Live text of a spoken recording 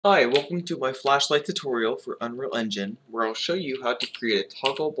Hi, welcome to my flashlight tutorial for Unreal Engine, where I'll show you how to create a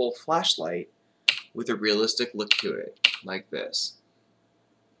toggleable flashlight with a realistic look to it, like this.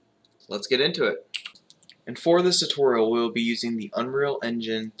 Let's get into it. And for this tutorial, we'll be using the Unreal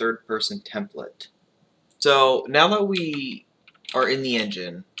Engine third-person template. So now that we are in the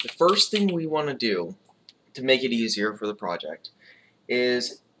engine, the first thing we want to do to make it easier for the project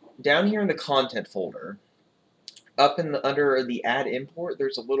is down here in the content folder, up in the under the add import,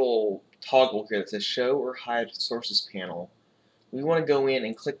 there's a little toggle here that says show or hide sources panel. We want to go in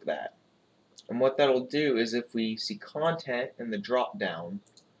and click that. And what that'll do is if we see content in the drop down,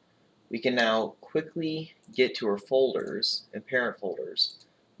 we can now quickly get to our folders and parent folders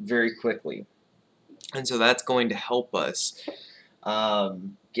very quickly. And so that's going to help us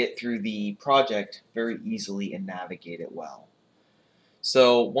get through the project very easily and navigate it well.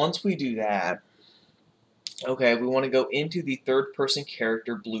 So once we do that, okay, we want to go into the third-person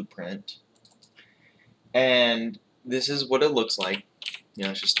character blueprint, and this is what it looks like. You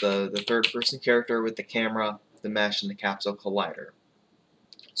know, it's just the third-person character with the camera, the mesh, and the capsule collider.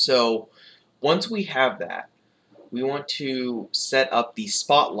 So once we have that, we want to set up the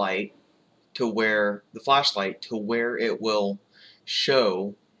spotlight to where the flashlight to where it will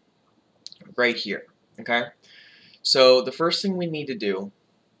show right here. Okay, so the first thing we need to do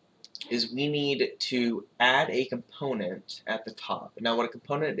is we need to add a component at the top. Now what a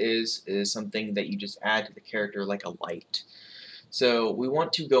component is something that you just add to the character like a light. So we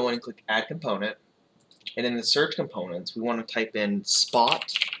want to go in and click add component, and in the search components we want to type in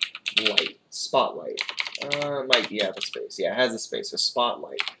spotlight. Might have a space. Yeah, it has a space, so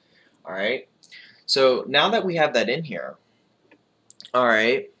spotlight. Alright, so now that we have that in here,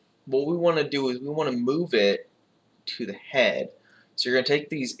 alright, what we want to do is we want to move it to the head. So you're going to take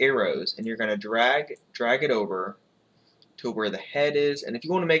these arrows and you're going to drag it over to where the head is, and if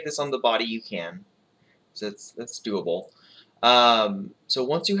you want to make this on the body you can, so that's doable. So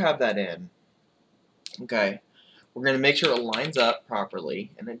once you have that in, okay, we're going to make sure it lines up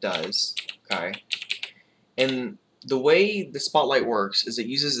properly, and it does, okay, and the way the spotlight works is it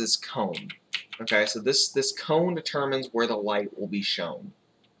uses this cone, okay, so this cone determines where the light will be shown.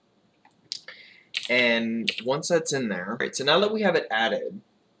 And once that's in there, right, so now that we have it added,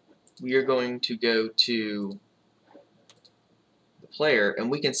 we are going to go to the player, and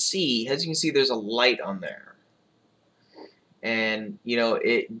we can see, as you can see, there's a light on there. And, you know,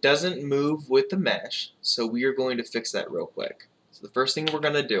 it doesn't move with the mesh, so we are going to fix that real quick. So the first thing we're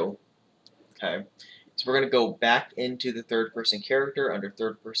going to do, okay, is we're going to go back into the third-person character under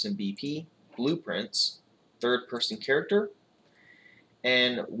third-person BP, blueprints, third-person character,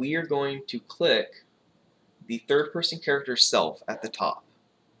 and we are going to click the third-person character self at the top.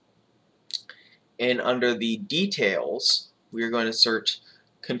 And under the details, we are going to search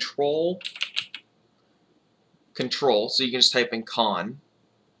control, so you can just type in con,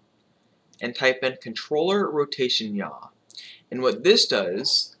 and type in controller rotation yaw. And what this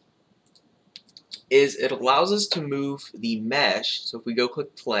does is it allows us to move the mesh, so if we go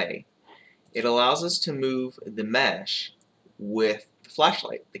click play, it allows us to move the mesh with the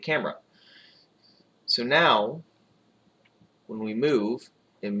flashlight, the camera. So now, when we move,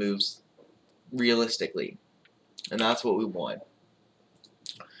 it moves realistically, and that's what we want.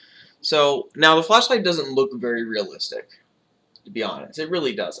 So now the flashlight doesn't look very realistic, to be honest. It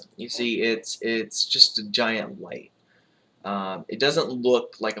really doesn't. You see, it's just a giant light. It doesn't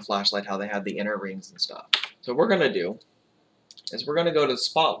look like a flashlight how they have the inner rings and stuff. So what we're going to do is we're going to go to the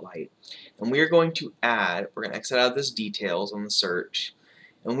spotlight, and we are going to add, we're going to exit out this details on the search,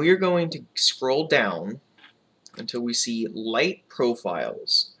 and we are going to scroll down until we see light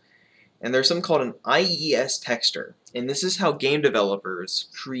profiles. And there's something called an IES texture, and this is how game developers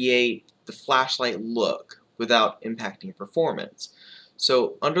create the flashlight look without impacting performance.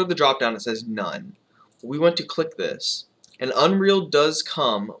 So under the drop down it says none. We want to click this, and Unreal does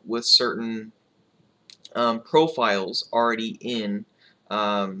come with certain profiles already in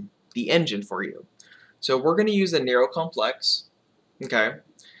the engine for you. So we're going to use the narrow complex, okay,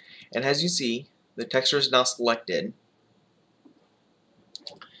 and as you see the texture is now selected,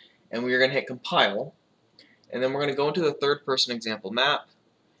 and we are going to hit compile, and then we're going to go into the third person example map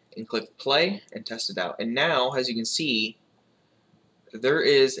and click play and test it out. And now, as you can see, there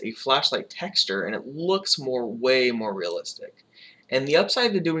is a flashlight texture, and it looks way more realistic. And the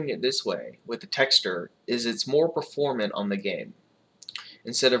upside to doing it this way with the texture is it's more performant on the game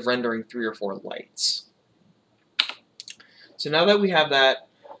instead of rendering 3 or 4 lights. So now that we have that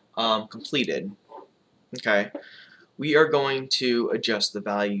completed, okay, we are going to adjust the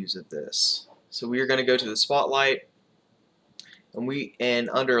values of this. So we are going to go to the spotlight, and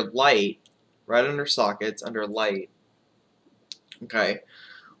under light, right under sockets, under light, okay,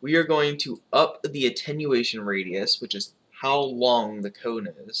 we are going to up the attenuation radius, which is how long the cone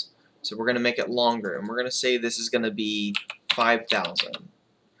is. So we're going to make it longer, and we're going to say this is going to be 5,000.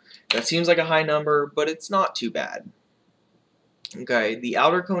 That seems like a high number, but it's not too bad. Okay, the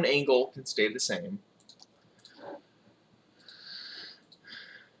outer cone angle can stay the same.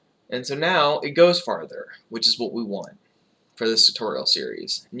 And so now it goes farther, which is what we want for this tutorial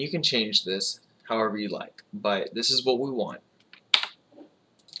series. And you can change this however you like, but this is what we want.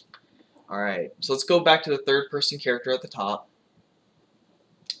 Alright, so let's go back to the third person character at the top,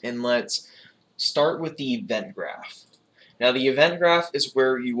 and let's start with the event graph. Now the event graph is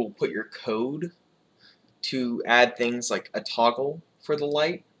where you will put your code to add things like a toggle for the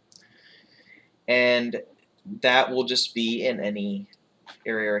light, and that will just be in any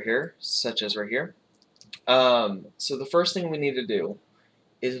area right here, such as right here. So the first thing we need to do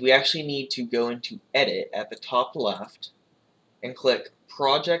is we actually need to go into Edit at the top left and click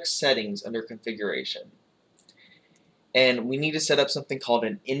Project Settings under Configuration. And we need to set up something called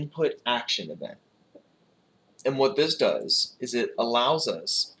an Input Action Event. And what this does is it allows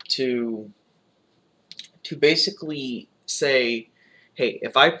us to basically say, hey,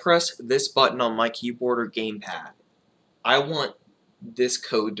 if I press this button on my keyboard or gamepad, I want this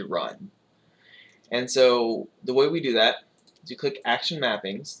code to run. And so the way we do that is you click Action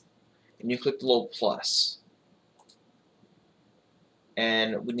Mappings, and you click the little plus.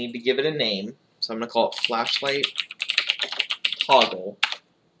 And we need to give it a name, so I'm going to call it Flashlight Toggle.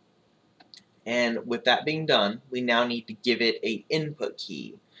 And with that being done, we now need to give it an input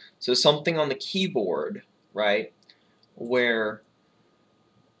key. So something on the keyboard, right, where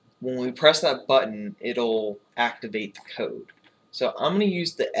when we press that button, it'll activate the code. So I'm going to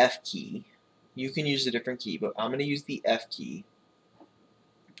use the F key. You can use a different key, but I'm going to use the F key.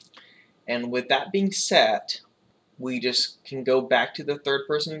 And with that being set, we just can go back to the third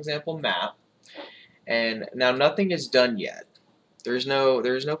person example map. And now nothing is done yet. There's no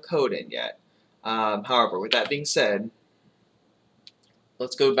code in yet. However, with that being said,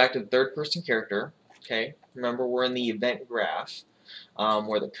 let's go back to the third person character. Okay, remember we're in the event graph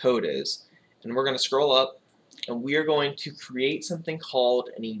where the code is, and we're going to scroll up, and we are going to create something called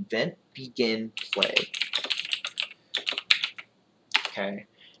an event begin play. Okay,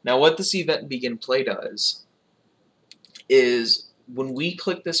 now what this event begin play does is when we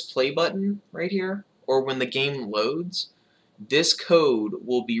click this play button right here, or when the game loads, this code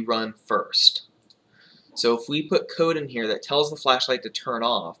will be run first. So if we put code in here that tells the flashlight to turn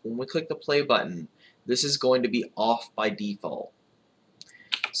off, when we click the play button, this is going to be off by default.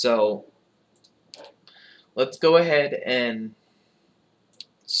 So let's go ahead and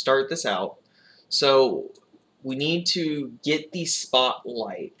start this out. So we need to get the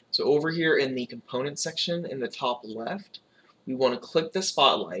spotlight. So over here in the component section in the top left, we want to click the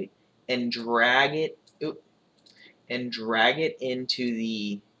spotlight and drag it into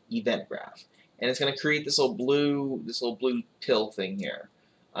the event graph. And it's going to create this little blue pill thing here.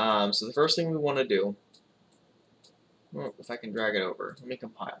 So the first thing we want to do, well, if I can drag it over, let me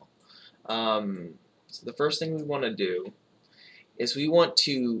compile. So the first thing we want to do is we want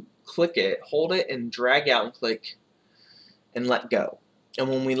to click it, hold it, and drag out and click and let go. And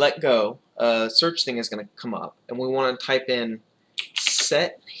when we let go, a search thing is going to come up, and we want to type in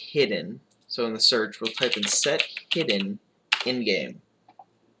set hidden. So in the search, we'll type in set hidden in game.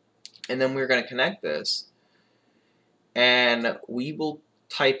 And then we're going to connect this, and we will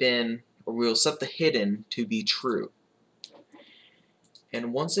type in, or we will set the hidden to be true.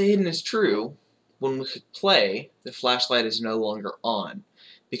 And once the hidden is true, when we click play, the flashlight is no longer on.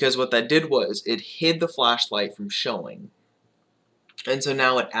 Because what that did was, it hid the flashlight from showing. And so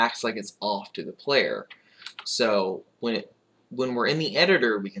now it acts like it's off to the player. So when we're in the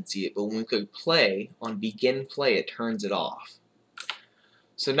editor, we can see it, but when we click play, on begin play, it turns it off.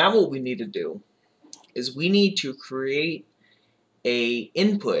 So now what we need to do is we need to create a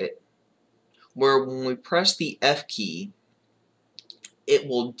input where when we press the F key, it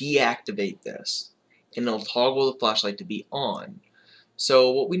will deactivate this, and it'll toggle the flashlight to be on.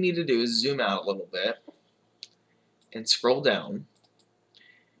 So what we need to do is zoom out a little bit and scroll down,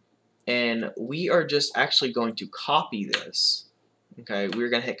 and we are just actually going to copy this. Okay, we're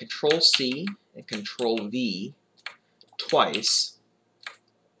going to hit Control C and Control V twice,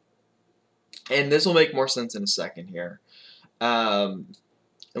 and this will make more sense in a second here. And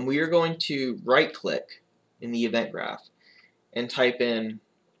we are going to right click in the event graph and type in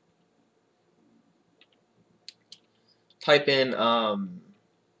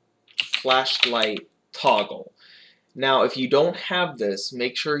flashlight toggle. Now, if you don't have this,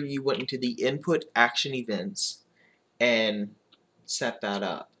 make sure you went into the input action events and set that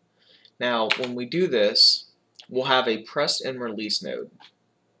up. Now, when we do this, we'll have a press and release node.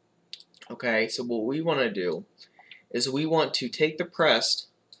 Okay, so what we want to do is we want to take the pressed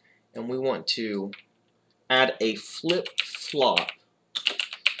and we want to add a flip-flop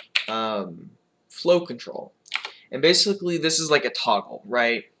flow control. And basically this is like a toggle,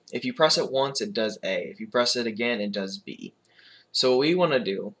 right? If you press it once, it does A. If you press it again, it does B. So what we want to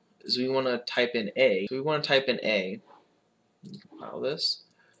do is we want to type in A. So we want to type in A. Compile this.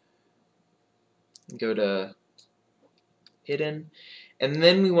 Go to hidden. And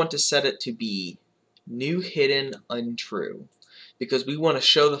then we want to set it to be new hidden untrue, because we want to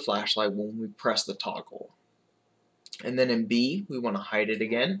show the flashlight when we press the toggle. And then in B, we want to hide it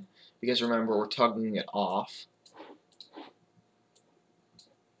again, because remember, we're toggling it off.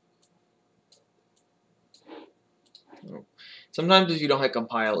 Sometimes if you don't hit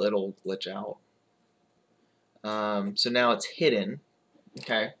compile, it'll glitch out. So now it's hidden,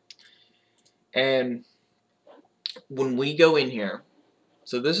 okay? And when we go in here,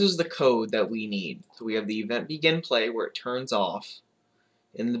 so this is the code that we need. So we have the event begin play where it turns off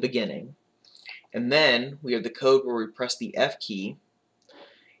in the beginning. And then we have the code where we press the F key,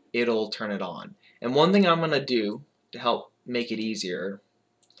 it'll turn it on. And one thing I'm going to do to help make it easier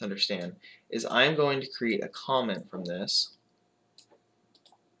to understand is I'm going to create a comment from this.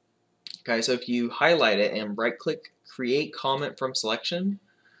 Okay, so if you highlight it and right click create comment from selection,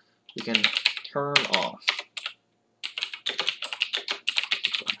 we can turn off.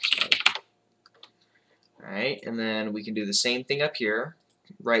 Alright, and then we can do the same thing up here.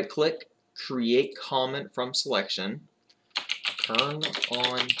 Right click, create comment from selection, turn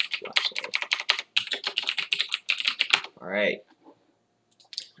on flashlight. Alright,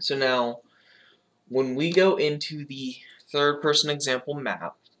 so now when we go into the third person example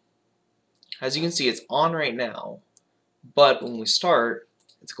map, as you can see it's on right now, but when we start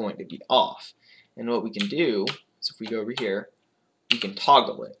it's going to be off. And what we can do is if we go over here, we can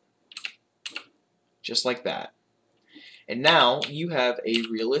toggle it. Just like that. And now you have a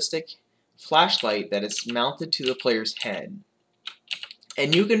realistic flashlight that is mounted to the player's head.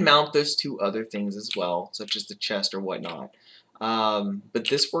 And you can mount this to other things as well, such as the chest or whatnot. But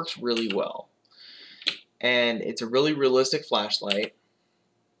this works really well. And it's a really realistic flashlight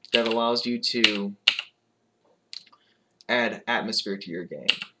that allows you to add atmosphere to your game.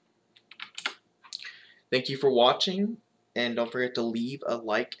 Thank you for watching, and don't forget to leave a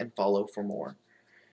like and follow for more.